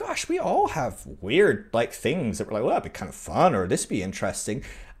that, gosh, we all have weird like things that we're like, well, that'd be kind of fun, or this be interesting.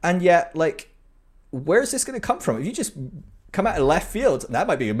 And yet, like, where's this going to come from? If you just come out of left field, that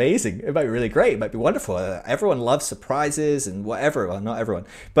might be amazing. It might be really great. It might be wonderful. Everyone loves surprises and whatever. Well, not everyone,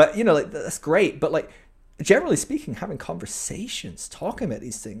 but like, that's great. But like, generally speaking, having conversations, talking about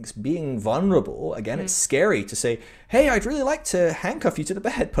these things, being vulnerable, again, it's scary to say, hey, I'd really like to handcuff you to the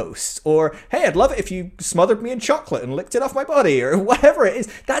bedpost, or hey, I'd love it if you smothered me in chocolate and licked it off my body, or whatever it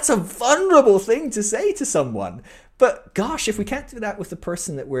is. That's a vulnerable thing to say to someone. But gosh, if we can't do that with the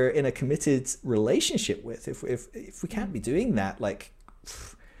person that we're in a committed relationship with, if we can't be doing that, like,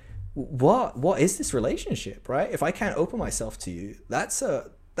 what is this relationship, right? If I can't open myself to you, that's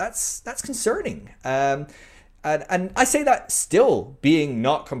concerning. And I say that still being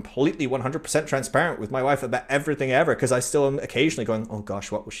not completely 100% transparent with my wife about everything ever, because I still am occasionally going, oh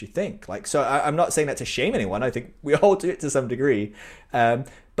gosh, what will she think? Like, so I'm not saying that to shame anyone. I think we all do it to some degree.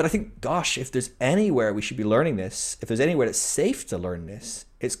 But I think, gosh, if there's anywhere we should be learning this, if there's anywhere that's safe to learn this,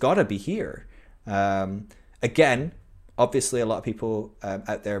 it's got to be here. Again, obviously, a lot of people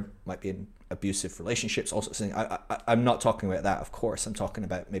out there might be in abusive relationships, all sorts of things. I'm not talking about that, of course. I'm talking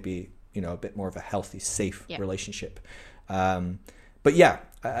about maybe, a bit more of a healthy, safe relationship. But yeah,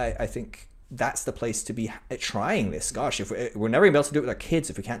 I think that's the place to be trying this. Gosh, if we're never gonna be able to do it with our kids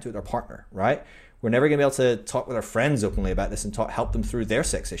if we can't do it with our partner, right? We're never gonna be able to talk with our friends openly about this and help them through their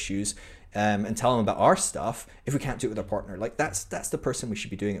sex issues, and tell them about our stuff if we can't do it with our partner. Like that's the person we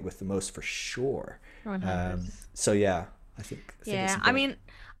should be doing it with the most, for sure. So yeah, I think I mean,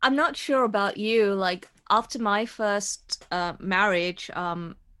 I'm not sure about you. Like after my first marriage,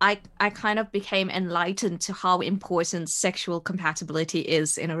 I kind of became enlightened to how important sexual compatibility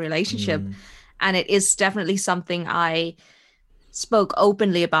is in a relationship. And it is definitely something I spoke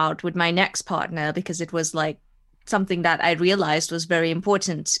openly about with my next partner, because it was like something that I realized was very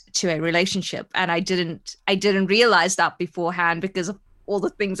important to a relationship. And I didn't realize that beforehand because of all the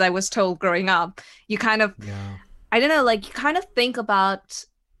things I was told growing up. You kind of, I don't know, like you kind of think about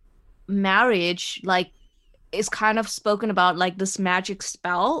marriage like is kind of spoken about like this magic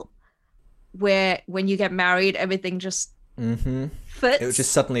spell where when you get married, everything just fits. It would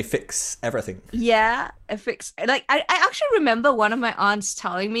just suddenly fix everything. Yeah, it fix. Like I actually remember one of my aunts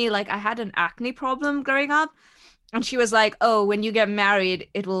telling me like I had an acne problem growing up, and she was like, "Oh, when you get married,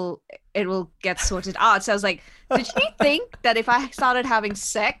 it will get sorted out." So I was like, "Did she think that if I started having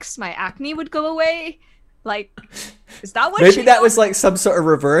sex, my acne would go away?" Like, is that what maybe that was like some sort of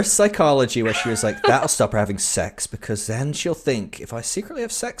reverse psychology where she was like, that'll stop her having sex because then she'll think if I secretly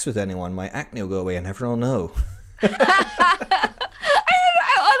have sex with anyone, my acne will go away and everyone will know. I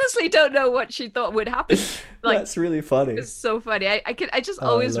honestly don't know what she thought would happen. Like, that's really funny. It's so funny. I just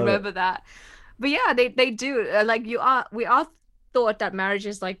always remember that. But yeah, they do. Like we are thought that marriage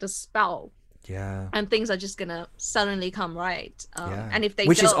is like the spell. Yeah. And things are just gonna suddenly come right. And if they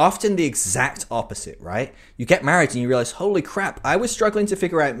Which is often the exact opposite, right? You get married and you realize, holy crap, I was struggling to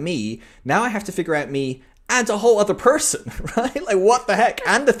figure out me. Now I have to figure out me and a whole other person, right? Like what the heck?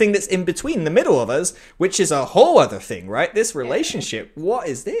 And the thing that's in between the middle of us, which is a whole other thing, right? This relationship, what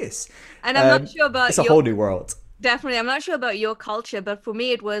is this? And I'm not sure about it's a whole new world. Definitely. I'm not sure about your culture, but for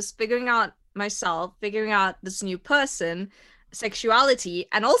me it was figuring out myself, figuring out this new person, sexuality,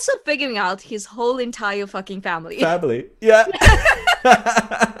 and also figuring out his whole entire fucking family. Yeah.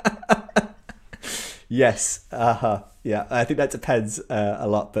 Yes. Yeah, I think that depends a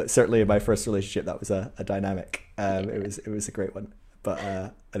lot, but certainly in my first relationship that was a dynamic. It was a great one, but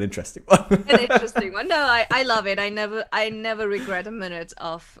an interesting one. An interesting one. No, I love it. I never regret a minute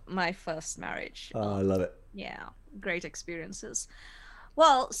of my first marriage. Oh, I love it. Yeah, great experiences.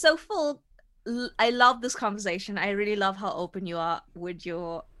 Well, so full. I love this conversation. I really love how open you are with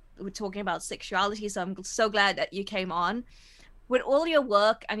talking about sexuality. So I'm so glad that you came on. With all your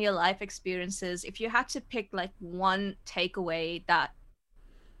work and your life experiences, if you had to pick like one takeaway that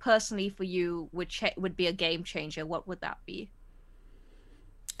personally for you would be a game changer, what would that be?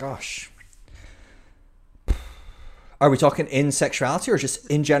 Gosh. Are we talking in sexuality or just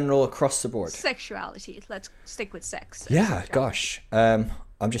in general across the board? Sexuality. Let's stick with sex. Yeah, gosh. I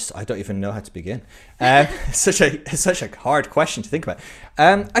don't even know how to begin. It's such a hard question to think about.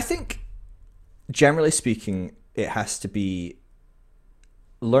 I think, generally speaking, it has to be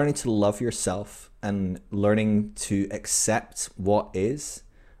learning to love yourself and learning to accept what is.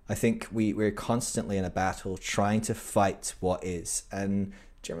 I think we're constantly in a battle trying to fight what is. And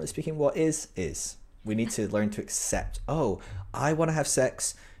generally speaking, what is. We need to learn to accept, oh, I want to have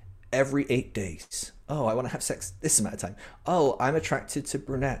sex every 8 days. Oh, I want to have sex this amount of time. Oh, I'm attracted to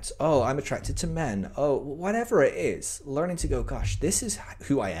brunettes. Oh, I'm attracted to men. Oh, whatever it is, learning to go, gosh, this is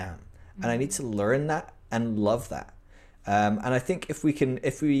who I am. And I need to learn that and love that. And I think if we can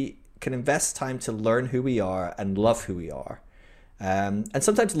invest time to learn who we are and love who we are, and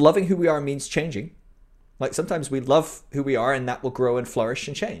sometimes loving who we are means changing. Like sometimes we love who we are and that will grow and flourish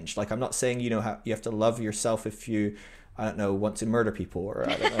and change. Like I'm not saying, how you have to love yourself if you, I don't know, want to murder people or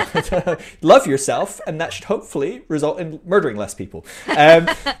I don't know. Love yourself, and that should hopefully result in murdering less people.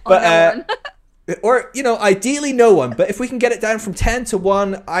 Or ideally no one. But if we can get it down from 10 to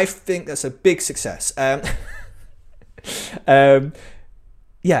 1, I think that's a big success.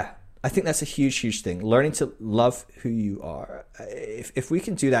 Yeah, I think that's a huge thing. Learning to love who you are. If we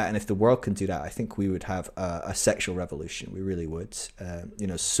can do that, and if the world can do that, I think we would have a sexual revolution. We really would.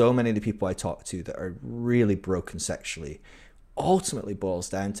 So many of the people I talk to that are really broken sexually ultimately boils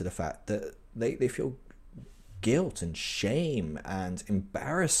down to the fact that they feel guilt and shame and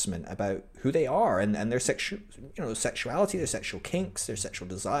embarrassment about who they are and their sexuality, their sexual kinks, their sexual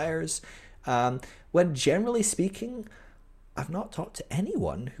desires. When generally speaking, I've not talked to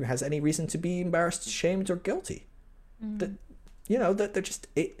anyone who has any reason to be embarrassed, shamed, or guilty. That they're just,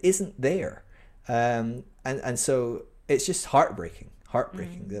 it isn't there, and so it's just heartbreaking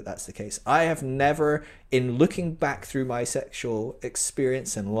that that's the case. I have never, in looking back through my sexual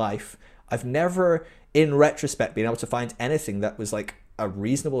experience and life, I've never, in retrospect, been able to find anything that was like a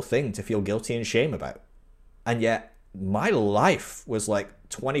reasonable thing to feel guilty and shame about, and yet my life was like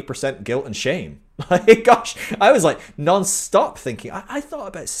 20% guilt and shame. Like, gosh, I was like non-stop thinking. I thought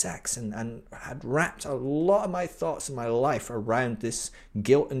about sex and had wrapped a lot of my thoughts in my life around this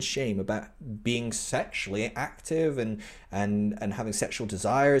guilt and shame about being sexually active and having sexual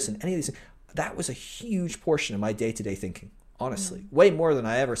desires and any of these things. That was a huge portion of my day-to-day thinking, honestly. Way more than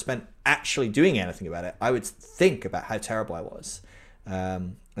I ever spent actually doing anything about it. I would think about how terrible I was.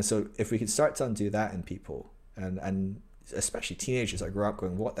 And so if we could start to undo that in people, and especially teenagers that grow up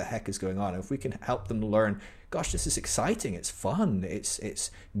going, what the heck is going on? If we can help them learn, gosh, this is exciting, it's fun,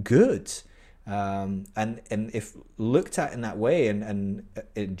 it's good, and if looked at in that way and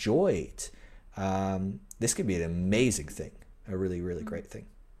enjoyed, this could be an amazing thing, a really great thing.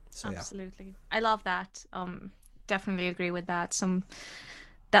 So absolutely, yeah. I love that. Definitely agree with that.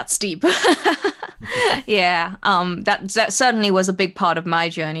 That's deep. Yeah. That certainly was a big part of my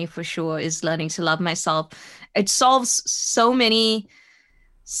journey, for sure, is learning to love myself. It solves so many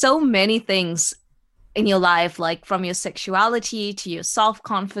things in your life, like from your sexuality to your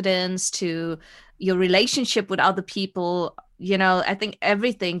self-confidence to your relationship with other people. I think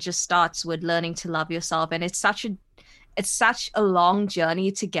everything just starts with learning to love yourself, and it's such a long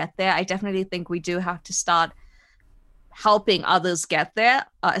journey to get there. I definitely think we do have to start helping others get there,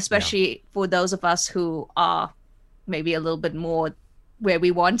 especially for those of us who are maybe a little bit more where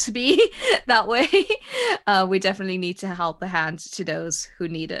we want to be that way. We definitely need to help a hand to those who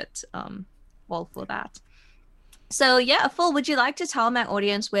need it, all for that. So yeah, Phil, would you like to tell my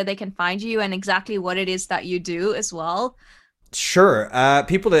audience where they can find you and exactly what it is that you do as well? Sure.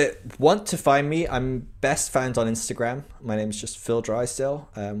 People that want to find me, I'm best found on Instagram. My name is just Phil Drysdale,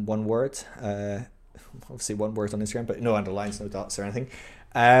 one word. Obviously one word on Instagram, but no underlines, no dots or anything.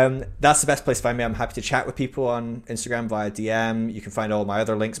 That's the best place to find me. I'm happy to chat with people on Instagram via DM. You can find all my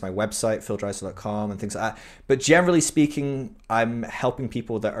other links, my website, phildrysdale.com and things like that. But generally speaking, I'm helping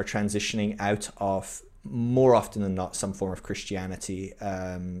people that are transitioning out of, more often than not, some form of Christianity,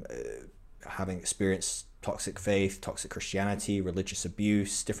 having experienced toxic faith, toxic Christianity, religious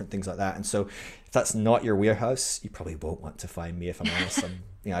abuse, different things like that. And so if that's not your wheelhouse, you probably won't want to find me, if I'm honest.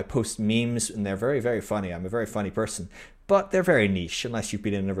 I post memes and they're very funny. I'm a very funny person, but they're very niche. Unless you've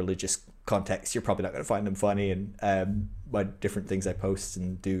been in a religious context, you're probably not going to find them funny. And my different things I post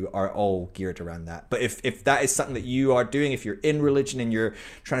and do are all geared around that. But if that is something that you are doing, if you're in religion and you're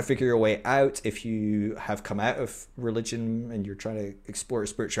trying to figure your way out, if you have come out of religion and you're trying to explore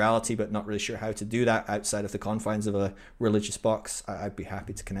spirituality but not really sure how to do that outside of the confines of a religious box, I'd be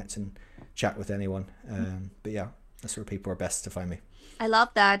happy to connect and chat with anyone. But yeah, that's where people are best to find me. I love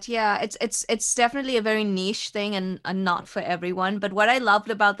that. Yeah, it's definitely a very niche thing and not for everyone. But what I loved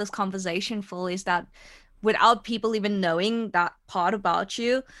about this conversation, Phil, is that without people even knowing that part about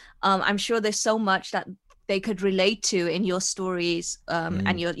you, I'm sure there's so much that they could relate to in your stories,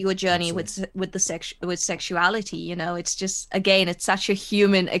 and your journey absolutely. with sexuality. It's just, again, it's such a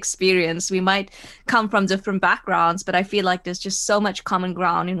human experience. We might come from different backgrounds, but I feel like there's just so much common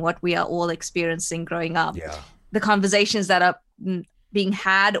ground in what we are all experiencing growing up. Yeah. The conversations that are being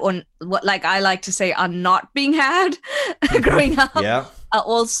had, or what, like I like to say, are not being had growing up, are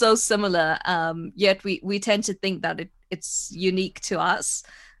all so similar. Yet we tend to think that it's unique to us.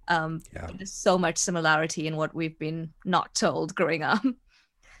 There's so much similarity in what we've been not told growing up.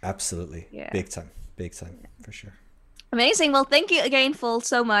 Absolutely. Yeah. Big time for sure. Amazing. Well, thank you again, Phil,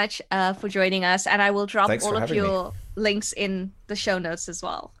 so much for joining us, and I will drop all of your links in the show notes as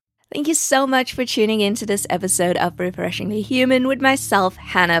well. Thank you so much for tuning in to this episode of Refreshingly Human with myself,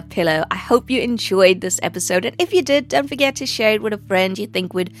 Hannah Pillow. I hope you enjoyed this episode, and if you did, don't forget to share it with a friend you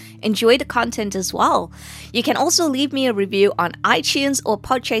think would enjoy the content as well. You can also leave me a review on iTunes or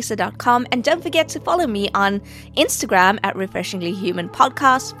podchaser.com, and don't forget to follow me on Instagram at Refreshingly Human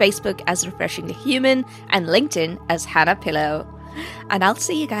Podcast, Facebook as Refreshingly Human, and LinkedIn as Hannah Pillow. And I'll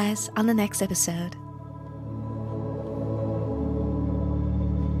see you guys on the next episode.